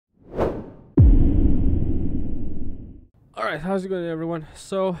Alright, how's it going everyone?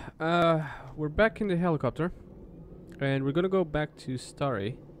 So, we're back in the helicopter and we're gonna go back to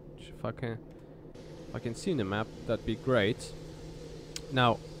Stary, which if I can see in the map, that'd be great.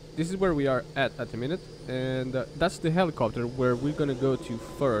 Now, this is where we are at the minute, and that's the helicopter where we're gonna go to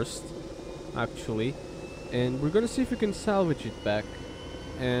first, actually. And we're gonna see if we can salvage it back.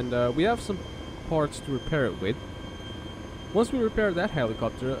 And we have some parts to repair it with. Once we repair that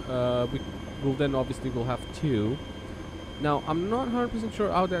helicopter, we will then obviously we'll have two. Now, I'm not 100%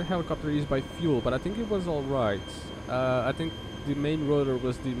 sure how that helicopter is by fuel, but I think it was alright. I think the main rotor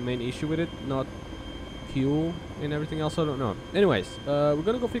was the main issue with it, not fuel and everything else, I don't know. Anyways, we're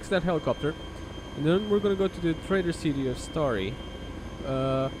gonna go fix that helicopter, and then we're gonna go to the trader city of Stary.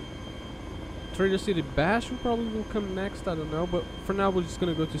 Trader City Bash probably will come next, I don't know, but for now we're just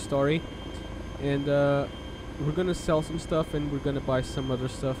gonna go to Stary, and we're gonna sell some stuff and we're gonna buy some other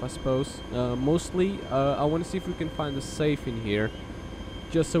stuff, I suppose. Mostly, I want to see if we can find a safe in here,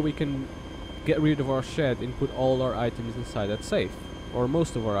 just so we can get rid of our shed and put all our items inside that safe, or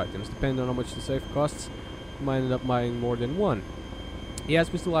most of our items, depending on how much the safe costs. We might end up buying more than one.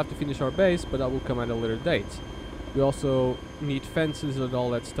 Yes, we still have to finish our base, but that will come at a later date. We also need fences and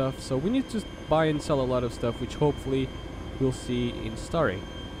all that stuff, so we need to buy and sell a lot of stuff, which hopefully we'll see in Stary.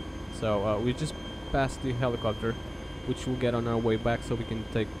 So we just past the helicopter, which we'll get on our way back, so we can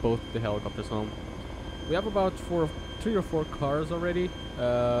take both the helicopters home. We have about 3 or 4 cars already,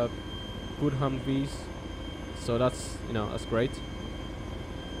 good Humvees, so that's, you know, that's great.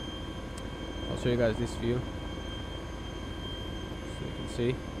 I'll show you guys this view so you can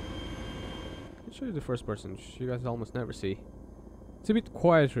see. I'll show you the first person, which you guys almost never see. It's a bit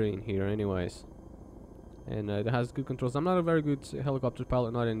quieter in here anyways, and it has good controls. I'm not a very good helicopter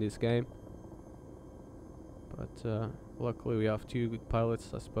pilot, not in this game. But luckily we have 2 good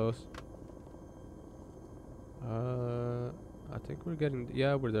pilots, I suppose. I think we're getting...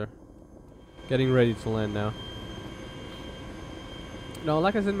 yeah, we're there. Getting ready to land now. Now,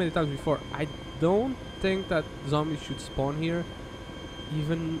 like I said many times before, I don't think that zombies should spawn here.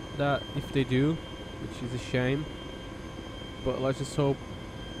 Even that if they do, which is a shame. But let's just hope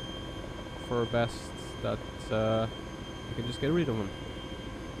for best that we can just get rid of them.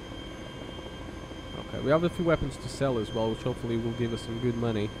 Okay, we have a few weapons to sell as well, which hopefully will give us some good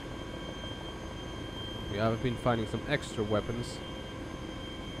money. We have been finding some extra weapons.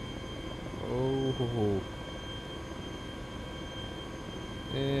 Oh, ho, ho.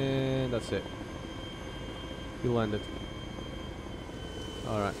 And that's it. We landed.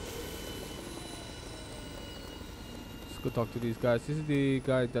 Alright. Let's go talk to these guys. This is the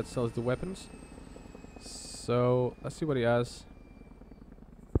guy that sells the weapons. So, let's see what he has.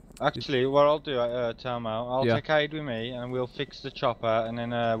 Actually, what I'll do, Telmo, I'll take Aid with me and we'll fix the chopper and then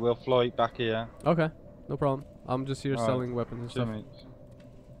we'll fly it back here. Okay, no problem. I'm just here selling weapons and stuff.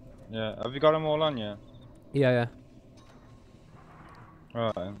 Yeah, have you got them all on you? Yeah.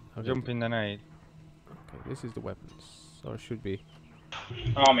 Right, okay. Jump in then, Aid. Okay, this is the weapons, or should be.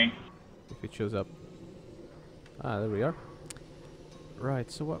 Army. If it shows up. Ah, there we are. Right,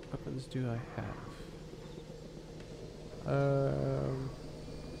 so what weapons do I have?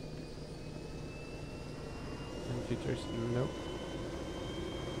 Features, nope.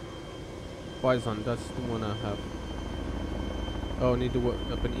 Poison, that's the one I have. Oh, need the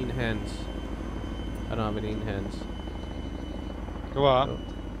weapon in hands. I don't have any in hands. Go on.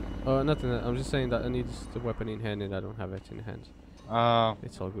 Oh, nothing. I'm just saying that I need the weapon in hand and I don't have it in hand.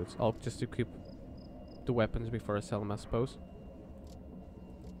 It's all good. I'll just equip the weapons before I sell them, I suppose.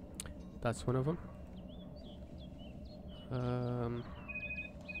 That's one of them. Let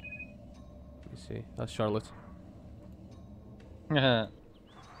me see. That's Charlotte. Yeah.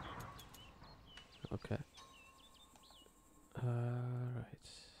 Okay. Right.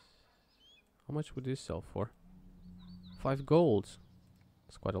 How much would this sell for? 5 gold.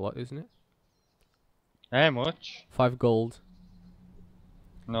 That's quite a lot, isn't it? How much? 5 gold.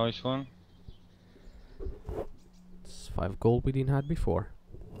 Nice one. It's 5 gold we didn't have before.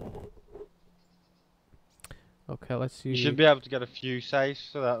 Okay, let's see. You should be able to get a few safes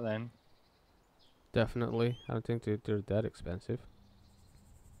for that then. Definitely. I don't think they're that expensive.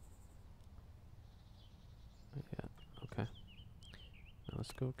 Yeah, okay. Now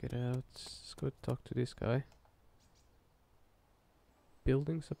let's go get out. Let's go talk to this guy.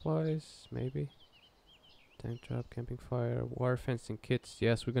 Building supplies, maybe. Tank trap, camping fire, wire fencing kits.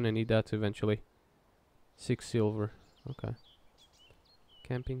 Yes, we're gonna need that eventually. 6 silver. Okay.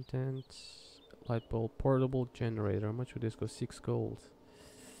 Camping tents. Light bulb, portable generator. How much would this go? 6 gold.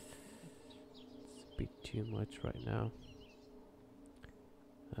 It's a bit too much right now.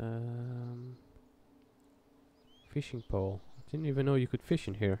 Fishing pole. I didn't even know you could fish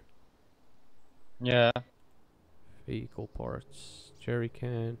in here. Yeah. Vehicle parts. Jerry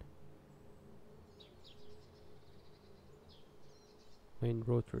can. Main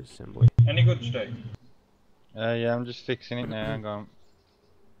rotor assembly. Any good today? Yeah, I'm just fixing it now. Hang on.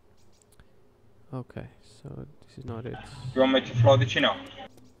 Okay, so this is not it. You want me to fly the chin up?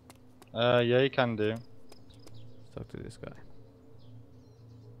 Yeah, you can do. Let's talk to this guy.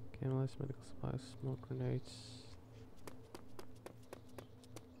 Analyze medical supplies, smoke grenades,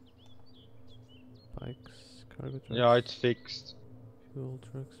 bikes, cargo trucks. Yeah, it's fixed. Fuel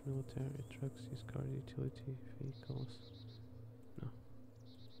trucks, military trucks, used car, utility vehicles. No.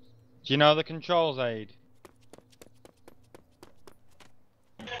 Do you know the controls aid?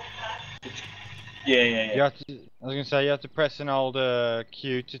 Yeah. You have to, I was gonna say you have to press an old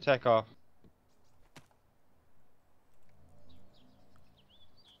Q to take off.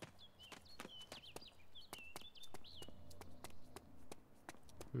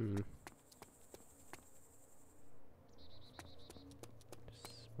 Hmm.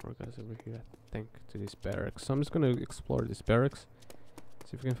 There's more guys over here, I think, to this barracks. So I'm just gonna explore this barracks.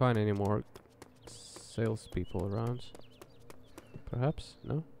 See if we can find any more salespeople around. Perhaps?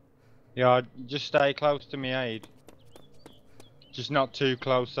 No? Yeah, just stay close to me aid. Just not too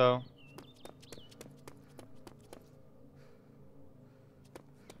close though.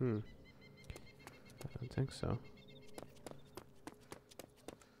 Hmm. I don't think so.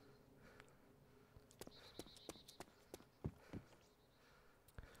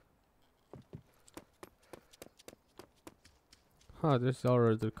 Huh, there's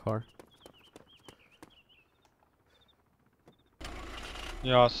our other car.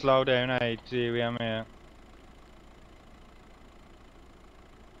 Yeah, slow down aid, see we am here.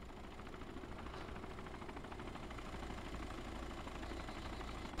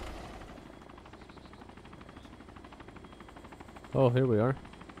 Oh, here we are.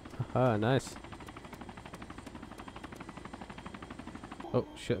 Haha, nice. Oh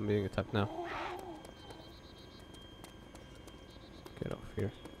shit, I'm being attacked now. Get off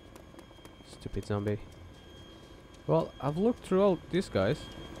here. Stupid zombie. Well, I've looked through all these guys.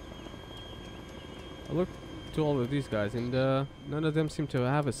 I looked to all of these guys and none of them seem to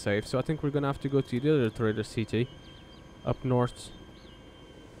have a safe, so I think we're gonna have to go to the other trader city. Up north.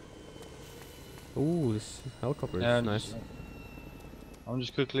 Ooh, this helicopter is Yeah, nice. I'm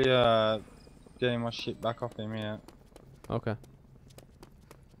just quickly getting my shit back off him here. Okay.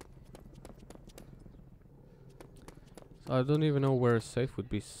 So I don't even know where a safe would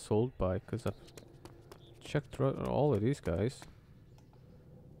be sold by, because I've checked through all of these guys.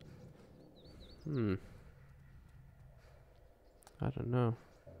 Hmm. I don't know.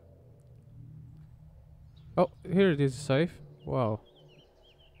 Oh, here it is, a safe. Wow.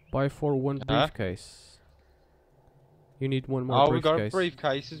 Buy for one briefcase. You need one more Oh, we got a briefcase.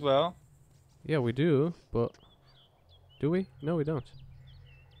 briefcase as well. Yeah, we do, but do we? No, we don't.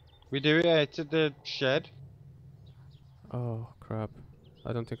 We do it, it's at the shed. Oh crap!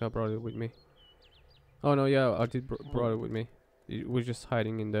 I don't think I brought it with me. Oh no, yeah, I did brought it with me. It was just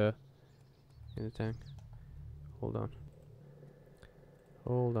hiding in the tank. Hold on.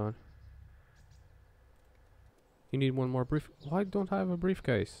 Hold on. You need one more brief. Why don't I have a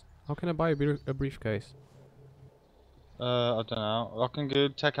briefcase? How can I buy a briefcase? I don't know. I can go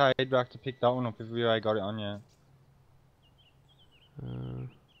take aid back to pick that one up if we already got it on you.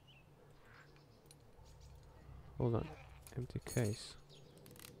 Hold on. Empty case.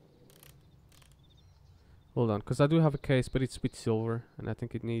 Hold on, because I do have a case, but it's with silver, and I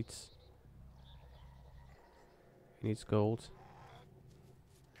think it needs gold.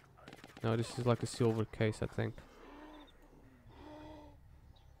 No, this is like a silver case, I think.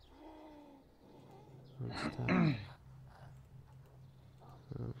 What's that?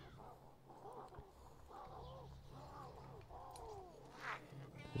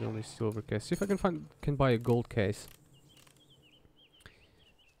 There's only silver case. See if I can buy a gold case.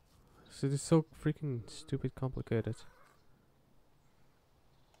 So it's so freaking stupid complicated.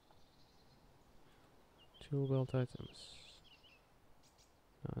 Tool belt items.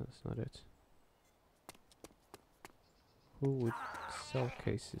 No, that's not it. Who would sell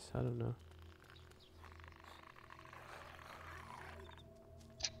cases? I don't know.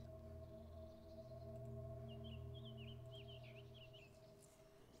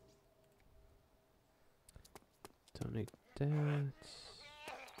 Don't need that.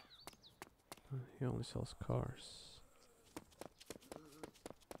 He only sells cars.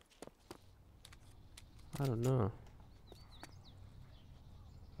 I don't know.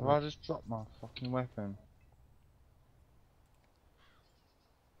 Have I just dropped my fucking weapon?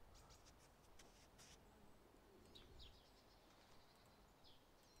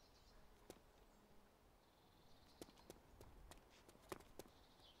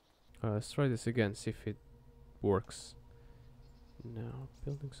 Let's try this again, see if it works. Now,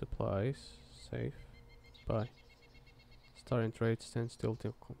 building supplies, safe, buy. Starting trade, stand still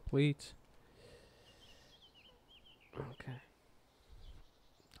till complete. Okay.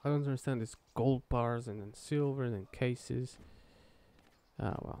 I don't understand this gold bars and then silver and then cases.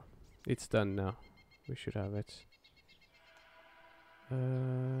 Ah well, it's done now. We should have it.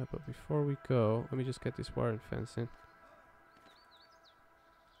 But before we go, let me just get this wire and fence in.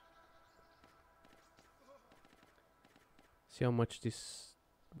 See how much this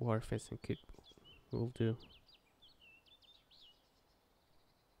wire fencing kit will do.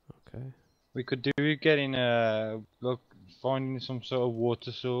 Okay. We could do getting look, finding some sort of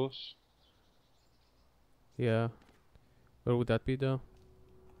water source. Yeah. Where would that be though?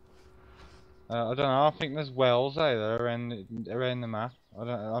 I don't know. I think there's wells out there around the map.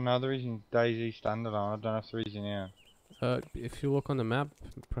 I know there is in DayZ standalone. I don't know if there is in here. If you look on the map,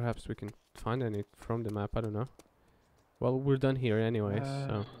 perhaps we can find any from the map. I don't know. Well, we're done here anyways,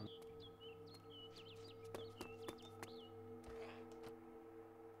 so.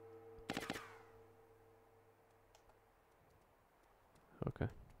 Okay.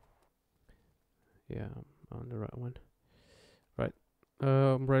 Yeah, I'm on the right one. Right.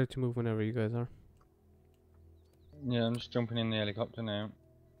 I'm ready to move whenever you guys are. Yeah, I'm just jumping in the helicopter now.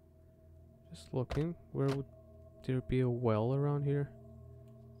 Just looking. Where would there be a well around here?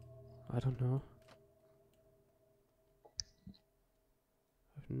 I don't know.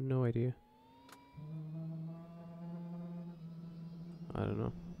 I have no idea. I don't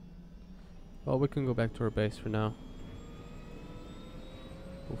know. Well, we can go back to our base for now.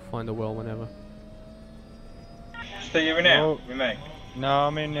 We'll find a well whenever. Stay here now, Oh. we make. No,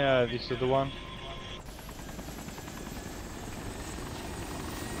 I'm in this other one.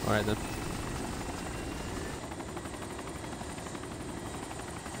 Alright then.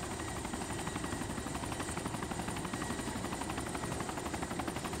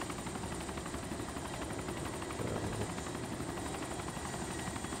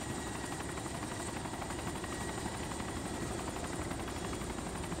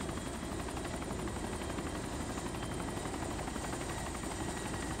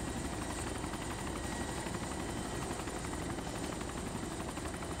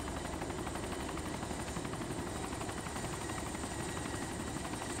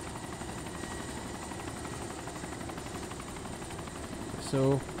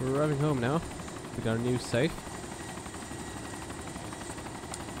 So we're arriving home now with our new safe,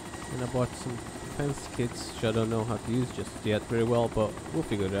 and I bought some fence kits which I don't know how to use just yet very well, but we'll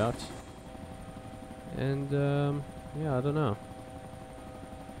figure it out. And yeah, I don't know.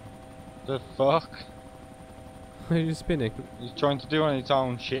 The fuck? Why are you spinning? He's trying to do on its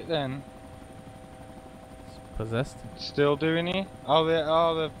own shit then. It's possessed. Still doing it? Oh,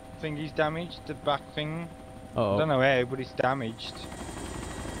 the thingy's damaged. The back thing. Uh I don't oh. know how, but it's damaged.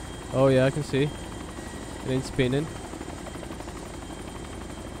 Oh yeah, I can see. It ain't spinning.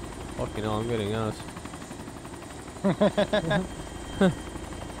 Fucking hell, I'm getting out.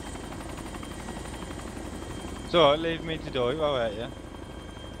 So leave me to do it, alright, yeah.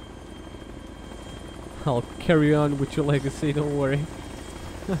 I'll carry on with your legacy, don't worry.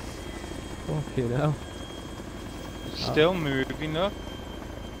 Fucking hell. It's still moving up.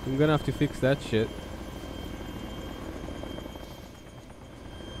 I'm gonna have to fix that shit.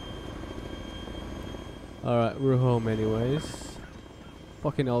 Alright, we're home anyways.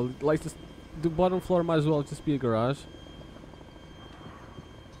 Fucking hell, like this, the bottom floor might as well just be a garage.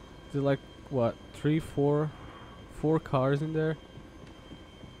 There's like, what, 4 cars in there?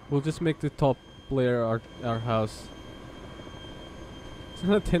 We'll just make the top layer our house. Is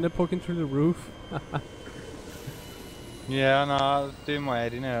that a tenant poking through the roof? Yeah, I know, I was doing my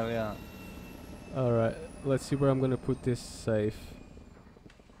head in earlier. Alright, let's see where I'm gonna put this safe.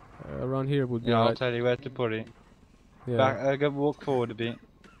 Around here would be Yeah, I'll alright. tell you where to put it. Yeah. Back, I go walk forward a bit.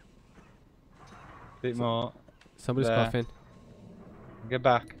 Bit more. Somebody's there. coughing. Get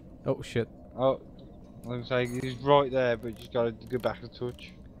back. Oh shit. Oh, looks like he's right there, but you just gotta go back a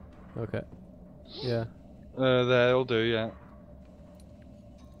touch. Okay. Yeah. There'll do, yeah.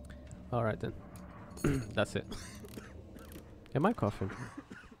 Alright then. That's it. Am I coughing?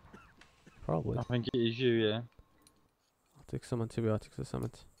 Probably. I think it is you, yeah. I'll take some antibiotics or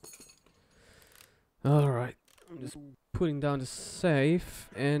something. Alright. I'm just putting down the safe,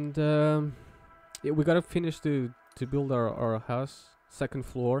 and yeah, we gotta finish to build our house, second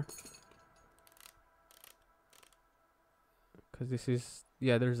floor. Cause this is,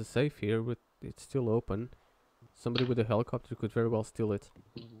 yeah, there's a safe here, but it's still open. Somebody with a helicopter could very well steal it.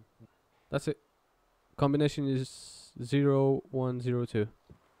 That's it. Combination is 0102.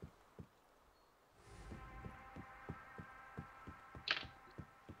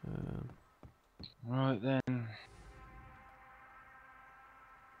 Right then.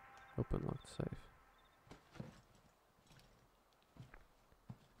 Open locked safe.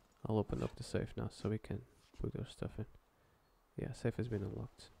 I'll open up the safe now so we can put our stuff in. Yeah, safe has been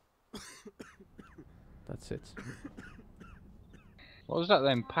unlocked. That's it. What was that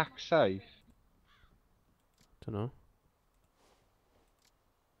then? Pack safe? Don't know.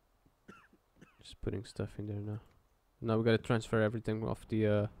 Just putting stuff in there now. Now we gotta transfer everything off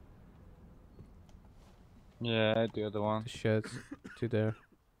the Yeah, the other one. sheds to there.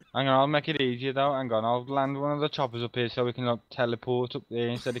 Hang on, I'll make it easier though. Hang on, I'll land one of the choppers up here so we can like teleport up there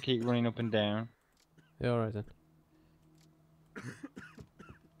instead of keep running up and down. Yeah, alright then.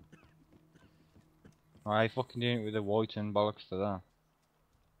 I fucking doing it with the white and bollocks to that.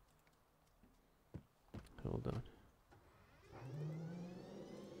 Hold on.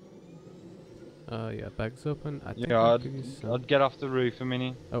 Yeah, bag's open. I think Yeah, these, I'd get off the roof a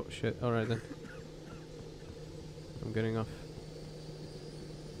minute. oh shit, alright then. I'm getting off.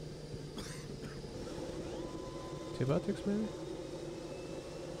 Antibiotics maybe?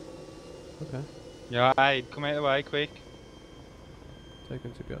 Okay. Yeah, hey, come out of the way, quick. Take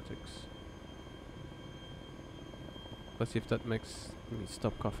antibiotics. Let's see if that makes me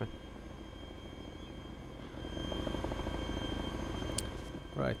stop coughing.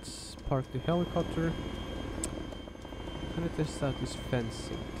 Right, park the helicopter. I'm gonna test out this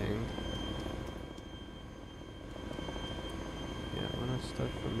fencing thing. Yeah, why not start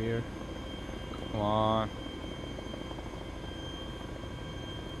from here? Come on.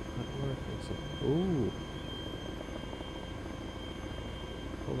 Not working. Ooh.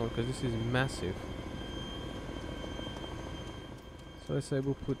 Hold on, because this is massive. So let's say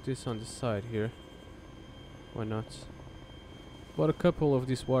we'll put this on the side here. Why not? Bought a couple of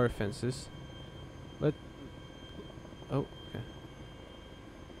these wire fences. Oh, okay.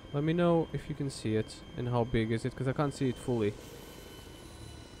 Let me know if you can see it and how big is it, because I can't see it fully.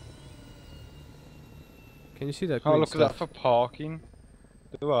 Can you see that green Oh, look stuff? at that for parking.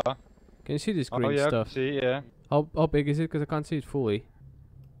 Do I? Can you see this green Oh yeah, I stuff? can see it, yeah. How big is it? Because I can't see it fully.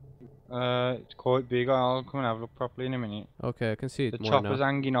 It's quite big. I'll come and have a look properly in a minute. Okay, I can see it The more chopper's now.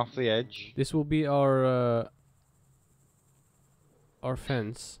 hanging off the edge. This will be our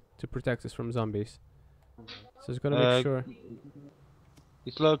fence to protect us from zombies. So just gotta make sure.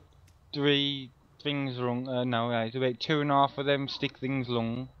 It's like 3 things long. No, it's about 2.5 of them stick things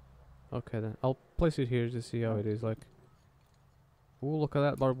long. Okay then, I'll place it here to see how it is like. Ooh, look at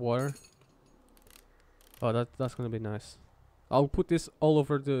that barbed wire. Oh, that's gonna be nice. I'll put this all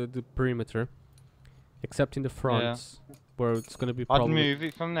over the perimeter, except in the front, where it's gonna be I'd probably. move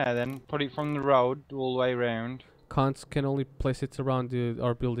it from there then, put it from the road all the way round. Can only place it around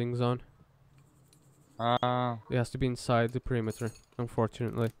our building zone. Ah. It has to be inside the perimeter,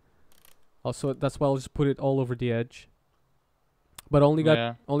 unfortunately. Also, that's why I'll just put it all over the edge. But only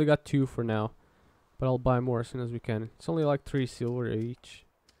got 2 for now. But I'll buy more as soon as we can. It's only like 3 silver each.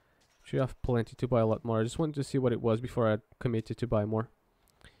 Should have plenty to buy a lot more. I just wanted to see what it was before I committed to buy more.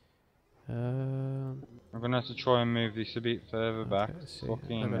 I'm gonna have to try and move this a bit further back. It's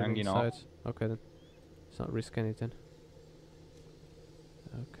fucking hanging off. Okay then. Let's not risk anything.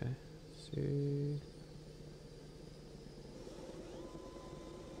 Okay. See.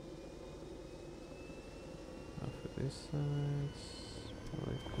 For this side.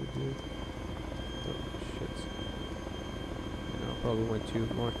 Probably could do. Oh shit. You know, probably went too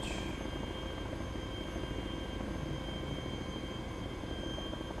much.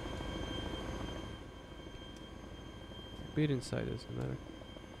 Beat inside doesn't matter.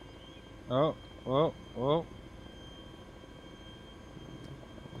 Oh, whoa, whoa.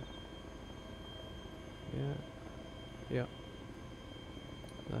 Yeah.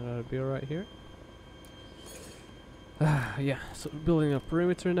 That ought to be alright here. Yeah, so building a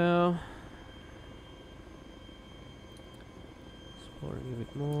perimeter now. Exploring a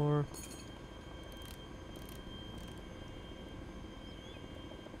bit more.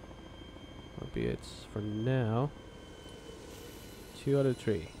 Albeit for now. 2 out of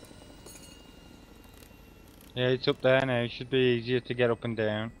 3. Yeah, it's up there now. It should be easier to get up and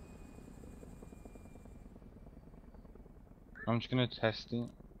down. I'm just gonna test it.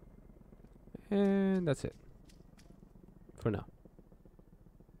 And that's it. For now.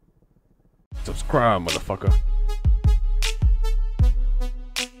 Subscribe, motherfucker.